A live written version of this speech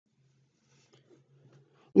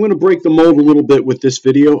I'm going to break the mold a little bit with this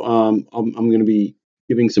video. I'm going to be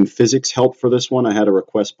giving some physics help for this one. I had a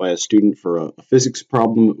request by a student for a physics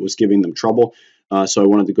problem that was giving them trouble. So I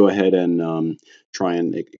wanted to go ahead and try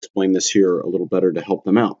and explain this here a little better to help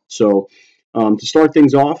them out. So to start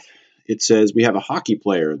things off, it says we have a hockey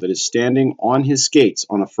player that is standing on his skates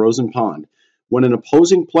on a frozen pond when an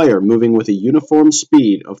opposing player moving with a uniform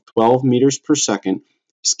speed of 12 meters per second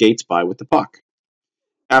skates by with the puck.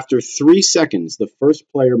 After 3 seconds, the first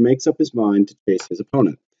player makes up his mind to chase his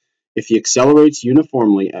opponent. If he accelerates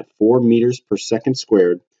uniformly at 4 meters per second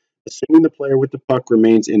squared, assuming the player with the puck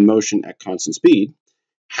remains in motion at constant speed,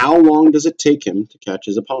 how long does it take him to catch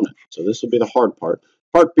his opponent? So this will be the hard part.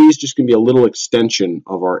 Part B is just going to be a little extension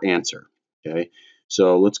of our answer. Okay,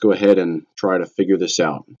 so let's go ahead and try to figure this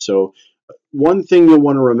out. So one thing you'll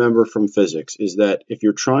want to remember from physics is that if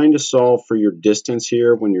you're trying to solve for your distance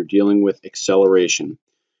here when you're dealing with acceleration,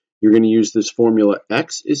 you're going to use this formula: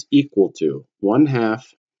 x is equal to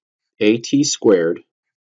 1/2 at squared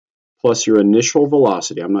plus your initial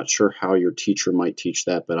velocity. I'm not sure how your teacher might teach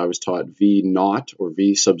that, but I was taught v naught or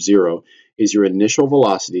v sub 0 is your initial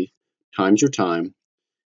velocity times your time,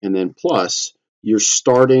 and then plus your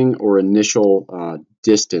starting or initial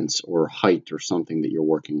distance or height or something that you're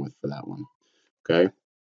working with for that one. Okay.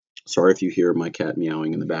 Sorry if you hear my cat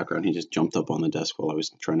meowing in the background. He just jumped up on the desk while I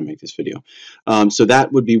was trying to make this video. So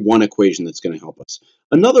that would be one equation that's going to help us.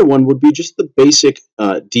 Another one would be just the basic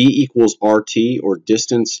d equals rt, or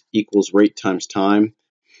distance equals rate times time.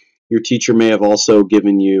 Your teacher may have also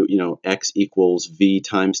given you, x equals v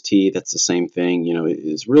times t. That's the same thing.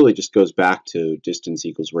 It really just goes back to distance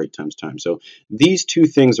equals rate times time. So these two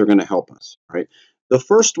things are going to help us, right? The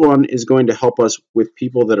first one is going to help us with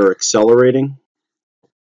people that are accelerating,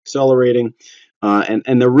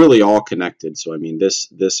 and they're really all connected. So I mean,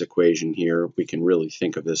 this equation here, we can really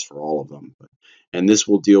think of this for all of them. And this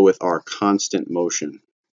will deal with our constant motion.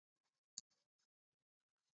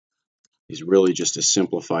 Is really just a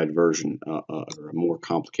simplified version or a more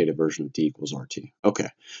complicated version of d equals rt. Okay,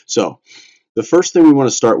 so the first thing we want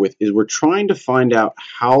to start with is we're trying to find out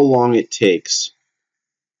how long it takes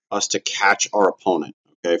us to catch our opponent,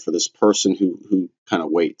 okay, for this person who kind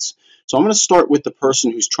of waits. So I'm going to start with the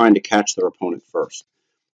person who's trying to catch their opponent first.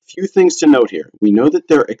 A few things to note here. We know that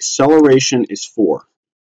their acceleration is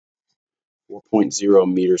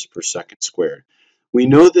 4.0 meters per second squared. We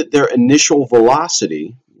know that their initial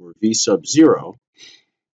velocity, or v sub 0,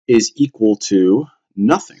 is equal to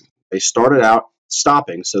nothing. They started out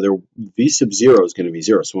stopping, so their v sub 0 is going to be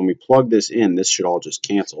 0. So when we plug this in, this should all just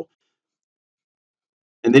cancel.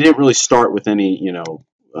 And they didn't really start with any,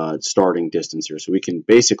 starting distance here. So we can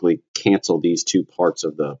basically cancel these two parts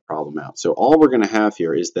of the problem out. So all we're going to have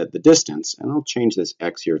here is that the distance, and I'll change this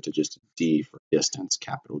x here to just d for distance,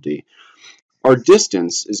 capital D. Our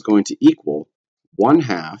distance is going to equal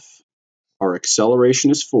 1/2, our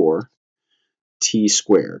acceleration is 4, t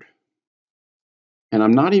squared. And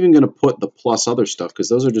I'm not even going to put the plus other stuff because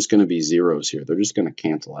those are just going to be zeros here. They're just going to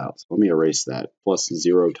cancel out. So let me erase that. Plus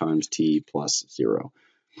 0 times t plus 0.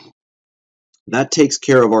 That takes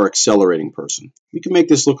care of our accelerating person. We can make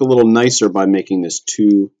this look a little nicer by making this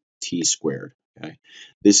 2t squared. Okay?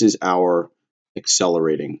 This is our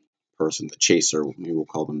accelerating person, the chaser. Maybe we'll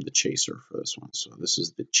call them the chaser for this one. So this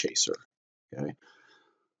is the chaser. Okay?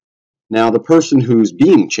 Now the person who's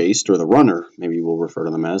being chased, or the runner, maybe we'll refer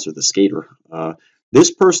to them as, or the skater,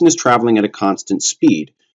 this person is traveling at a constant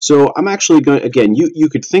speed. So I'm actually going to, again, you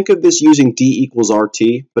could think of this using d equals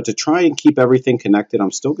rt, but to try and keep everything connected, I'm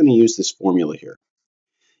still going to use this formula here.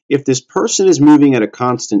 If this person is moving at a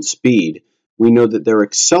constant speed, we know that their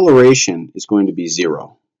acceleration is going to be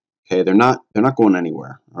 0. Okay, they're not going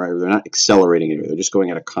anywhere. All right, they're not accelerating anywhere. They're just going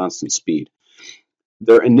at a constant speed.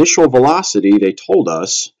 Their initial velocity, they told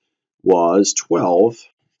us, was 12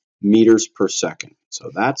 meters per second. So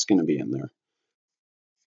that's going to be in there.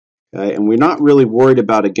 Okay, and we're not really worried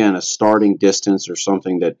about, again, a starting distance or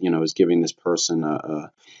something that, is giving this person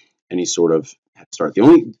any sort of head start. The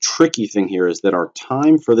only tricky thing here is that our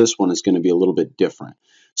time for this one is going to be a little bit different.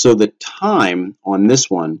 So the time on this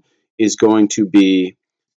one is going to be,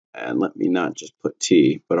 and let me not just put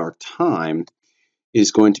t, but our time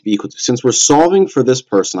is going to be equal to, since we're solving for this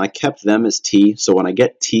person, I kept them as t, so when I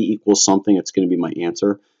get t equals something, it's going to be my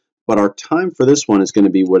answer. But our time for this one is going to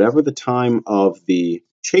be whatever the time of the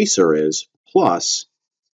chaser is, plus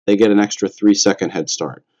they get an extra 3-second head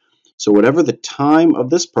start. So whatever the time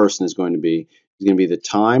of this person is going to be the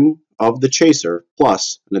time of the chaser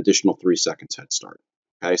plus an additional 3 seconds head start.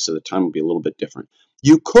 Okay, so the time will be a little bit different.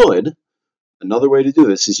 You could, another way to do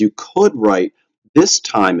this is you could write this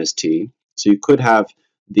time as t, so you could have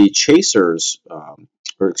the chaser's,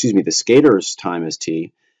 or or excuse me, the skater's time as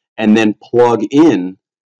t, and then plug in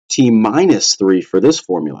t minus 3 for this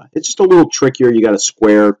formula. It's just a little trickier. You got to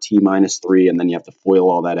square t minus 3, and then you have to FOIL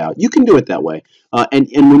all that out. You can do it that way. And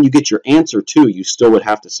when you get your answer, too, you still would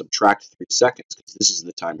have to subtract 3 seconds because this is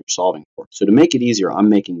the time you're solving for. So to make it easier, I'm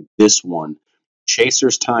making this one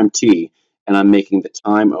chaser's time t, and I'm making the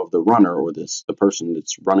time of the runner, or the person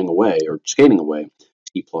that's running away or skating away,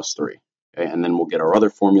 t plus 3. Okay? And then we'll get our other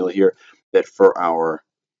formula here that for our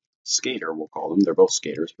skater, we'll call them. They're both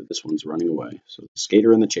skaters, but this one's running away. So the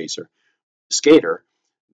skater and the chaser. The skater,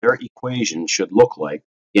 their equation should look like,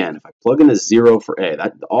 again, if I plug in a 0 for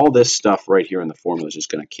A, all this stuff right here in the formula is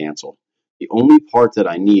just going to cancel. The only part that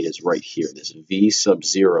I need is right here, this V sub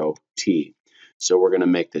 0 t. So we're going to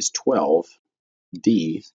make this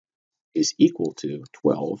 12d is equal to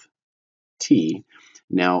 12t.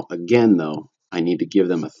 Now, again, though, I need to give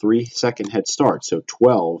them a 3-second head start. So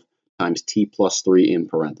 12 times t plus 3 in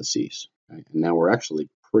parentheses. Right? And now we're actually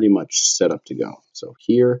pretty much set up to go. So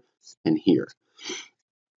here and here.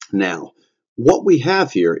 Now, what we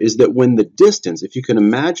have here is that when the distance, if you can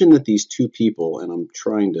imagine that these two people, and I'm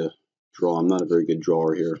trying to draw, I'm not a very good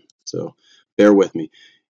drawer here, so bear with me.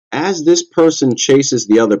 As this person chases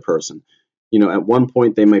the other person, you know, at one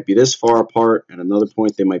point they might be this far apart, at another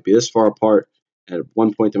point they might be this far apart, at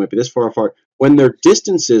one point they might be this far apart. When their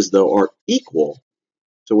distances, though, are equal,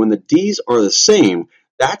 so when the d's are the same,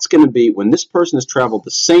 that's going to be when this person has traveled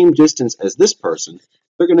the same distance as this person,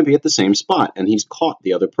 they're going to be at the same spot, and he's caught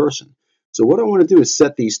the other person. So what I want to do is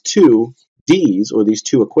set these two d's, or these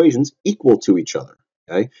two equations, equal to each other.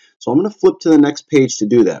 Okay, so I'm going to flip to the next page to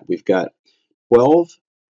do that. We've got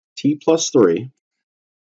 12t plus 3.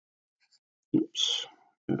 Oops,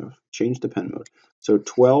 change the pen mode. So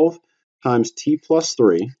 12 times t plus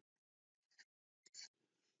 3.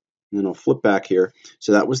 And then I'll flip back here.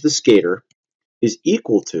 So that was the skater, is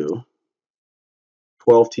equal to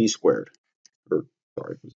 12t squared. Or,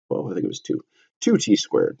 sorry, it was 12, I think it was 2. 2t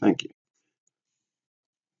squared, thank you.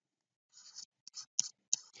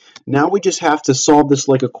 Now we just have to solve this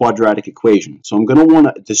like a quadratic equation. So I'm going to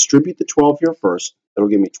want to distribute the 12 here first. That'll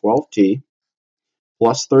give me 12t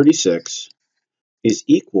plus 36 is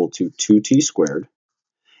equal to 2t squared.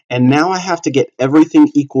 And now I have to get everything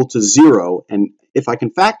equal to 0. And if I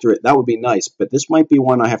can factor it, that would be nice. But this might be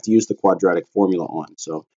one I have to use the quadratic formula on.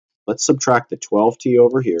 So let's subtract the 12t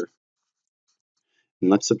over here.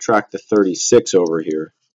 And let's subtract the 36 over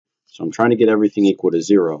here. So I'm trying to get everything equal to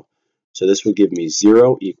 0. So this would give me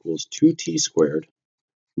 0 equals 2t squared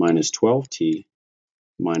minus 12t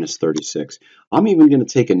minus 36. I'm even going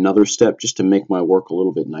to take another step just to make my work a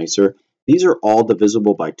little bit nicer. These are all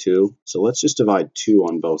divisible by 2, so let's just divide 2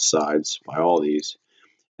 on both sides by all these.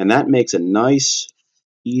 And that makes a nice,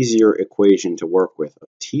 easier equation to work with of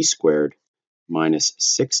t squared minus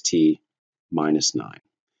 6t minus 9.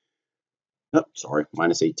 Oh, sorry,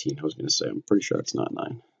 minus 18, I was going to say. I'm pretty sure it's not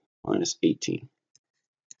 9. Minus 18.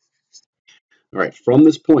 All right, from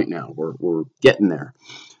this point now, we're getting there.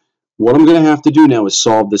 What I'm going to have to do now is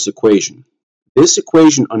solve this equation. This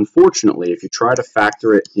equation, unfortunately, if you try to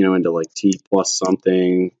factor it, into like t plus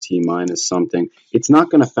something, t minus something, it's not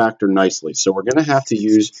going to factor nicely. So we're going to have to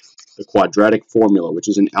use the quadratic formula, which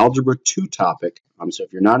is an Algebra 2 topic. So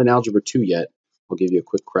if you're not in Algebra 2 yet, I'll give you a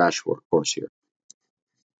quick crash course here.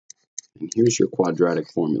 And here's your quadratic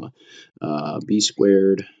formula. B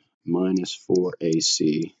squared minus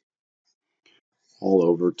 4ac all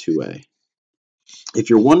over 2a.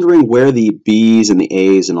 If you're wondering where the b's and the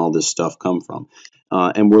a's and all this stuff come from,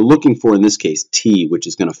 and we're looking for, in this case, t, which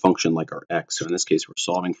is going to function like our x. So in this case, we're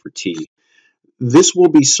solving for t. This will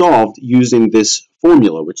be solved using this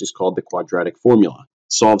formula, which is called the quadratic formula.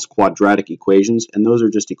 It solves quadratic equations, and those are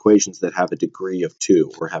just equations that have a degree of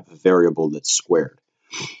 2 or have a variable that's squared.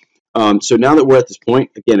 So now that we're at this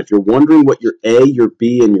point, again, if you're wondering what your a, your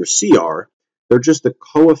b, and your c are, they're just the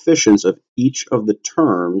coefficients of each of the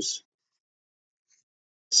terms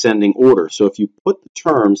descending order. So if you put the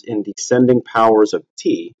terms in descending powers of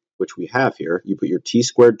t, which we have here, you put your t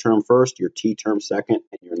squared term first, your t term second,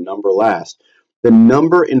 and your number last. The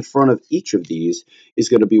number in front of each of these is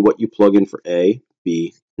going to be what you plug in for a,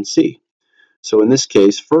 b, and c. So in this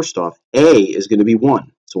case, first off, a is going to be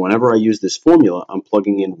 1. So whenever I use this formula, I'm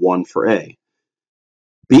plugging in 1 for a.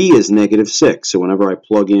 B is negative 6. So whenever I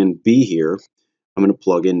plug in b here, I'm going to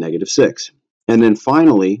plug in negative 6. And then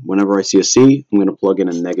finally, whenever I see a c, I'm going to plug in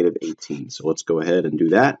a negative 18. So let's go ahead and do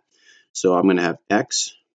that. So I'm going to have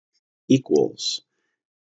x equals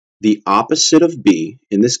the opposite of b.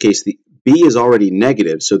 In this case, the b is already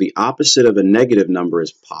negative, so the opposite of a negative number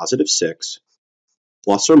is positive 6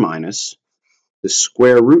 plus or minus the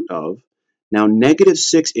square root of Now,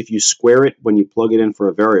 -6, if you square it when you plug it in for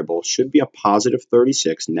a variable, should be a positive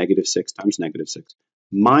 36, -6 times -6,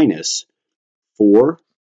 minus 4,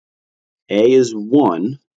 A is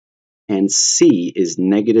 1, and C is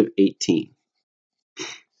 -18.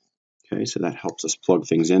 Okay, so that helps us plug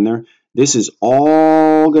things in there. This is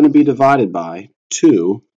all going to be divided by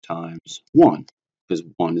 2 times 1, because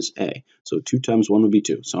 1 is A. So 2 times 1 would be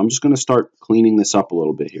 2. So I'm just going to start cleaning this up a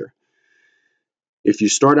little bit here. If you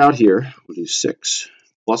start out here, we'll do 6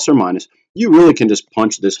 plus or minus. You really can just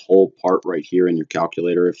punch this whole part right here in your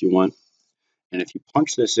calculator if you want. And if you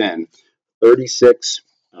punch this in, 36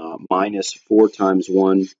 minus 4 times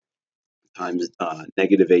 1 times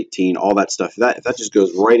 -18, all that stuff, if that just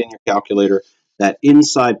goes right in your calculator, that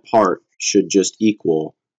inside part should just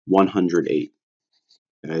equal 108.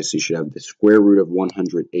 Okay, so you should have the square root of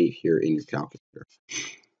 108 here in your calculator.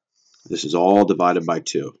 This is all divided by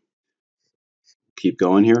 2. Keep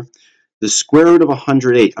going here. The square root of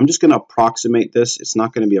 108, I'm just going to approximate this. It's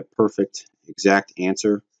not going to be a perfect, exact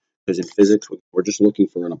answer, because in physics, we're just looking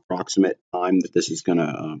for an approximate time that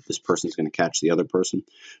this person's going to catch the other person.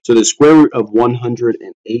 So the square root of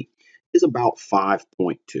 108 is about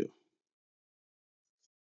 5.2.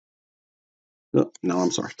 No,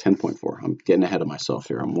 I'm sorry, 10.4. I'm getting ahead of myself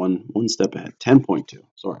here. I'm one step ahead. 10.2.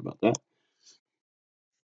 Sorry about that.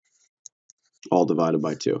 All divided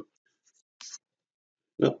by 2.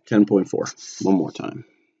 No, 10.4. One more time.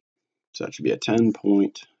 So that should be a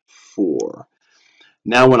 10.4.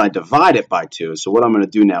 Now when I divide it by 2, so what I'm going to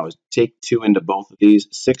do now is take 2 into both of these.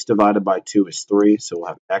 6 divided by 2 is 3, so we'll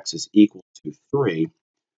have x is equal to 3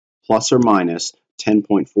 plus or minus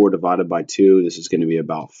 10.4 divided by 2. This is going to be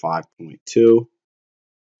about 5.2.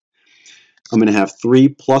 I'm going to have 3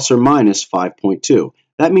 plus or minus 5.2.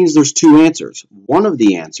 That means there's 2 answers. One of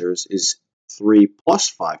the answers is 3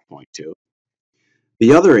 plus 5.2.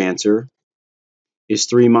 The other answer is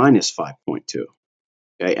 3 minus 5.2.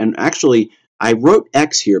 Okay, and actually, I wrote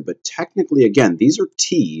x here, but technically, again, these are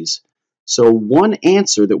t's. So one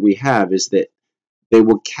answer that we have is that they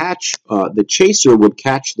would catch, the chaser would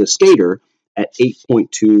catch the skater at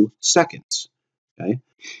 8.2 seconds. Okay,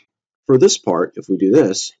 for this part, if we do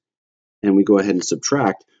this and we go ahead and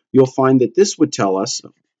subtract, you'll find that this would tell us,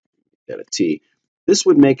 get a t, this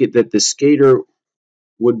would make it that the skater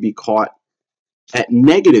would be caught at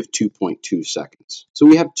negative 2.2 seconds. So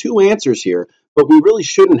we have 2 answers here, but we really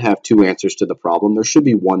shouldn't have 2 answers to the problem. There should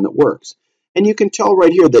be one that works. And you can tell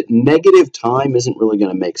right here that negative time isn't really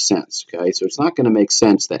going to make sense. Okay, so it's not going to make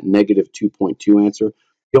sense, that negative 2.2 answer.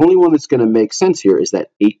 The only one that's going to make sense here is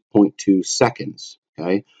that 8.2 seconds.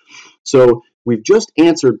 Okay, so we've just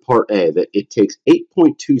answered part A, that it takes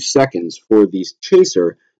 8.2 seconds for the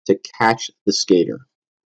chaser to catch the skater.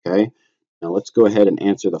 Okay, now let's go ahead and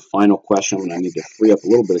answer the final question, and I need to free up a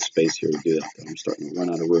little bit of space here to do that. I'm starting to run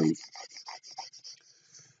out of room.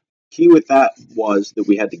 Key with that was that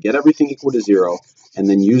we had to get everything equal to 0 and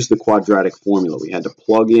then use the quadratic formula. We had to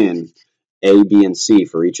plug in A, B, and C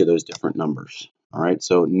for each of those different numbers. All right,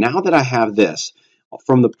 so now that I have this,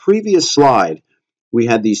 from the previous slide, we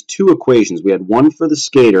had these 2 equations. We had one for the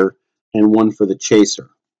skater and one for the chaser.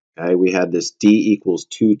 Okay, we had this d equals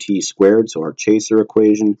 2t squared, so our chaser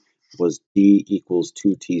equation was d equals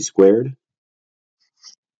 2t squared.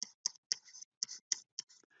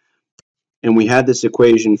 And we had this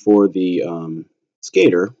equation for the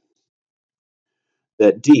skater,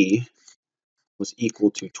 that d was equal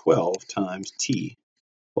to 12 times t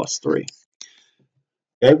plus 3.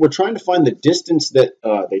 Okay, we're trying to find the distance that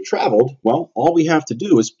they traveled. Well, all we have to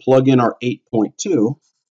do is plug in our 8.2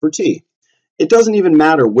 for t. It doesn't even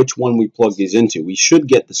matter which one we plug these into. We should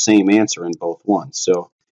get the same answer in both ones.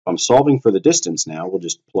 So if I'm solving for the distance now, we'll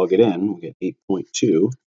just plug it in. We'll get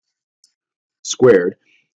 8.2 squared.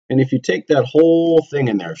 And if you take that whole thing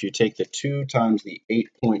in there, if you take the 2 times the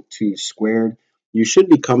 8.2 squared, you should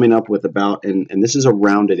be coming up with about, and this is a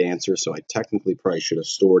rounded answer, so I technically probably should have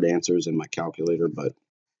stored answers in my calculator, but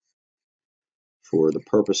for the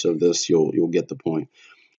purpose of this, you'll get the point.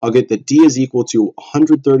 I'll get that d is equal to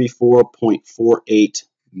 134.48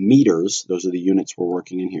 meters. Those are the units we're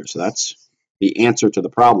working in here. So that's the answer to the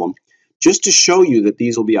problem. Just to show you that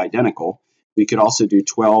these will be identical, we could also do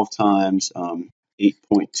 12 times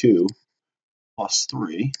 8.2 plus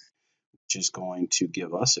 3, which is going to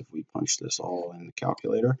give us, if we punch this all in the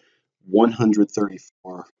calculator,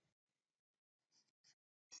 134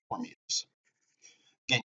 meters.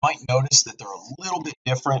 Again, you might notice that they're a little bit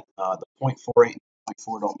different. The 0.48 and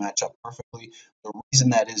 0.4 don't match up perfectly. The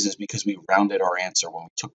reason that is because we rounded our answer when we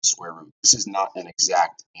took the square root. This is not an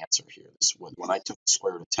exact answer here. When I took the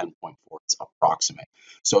square root of 10.4, it's approximate.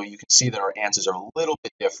 So you can see that our answers are a little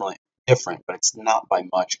bit different different, but it's not by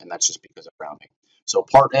much, and that's just because of rounding. So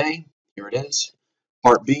part A, here it is.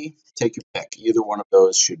 Part B, take your pick. Either one of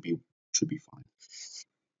those should be fine.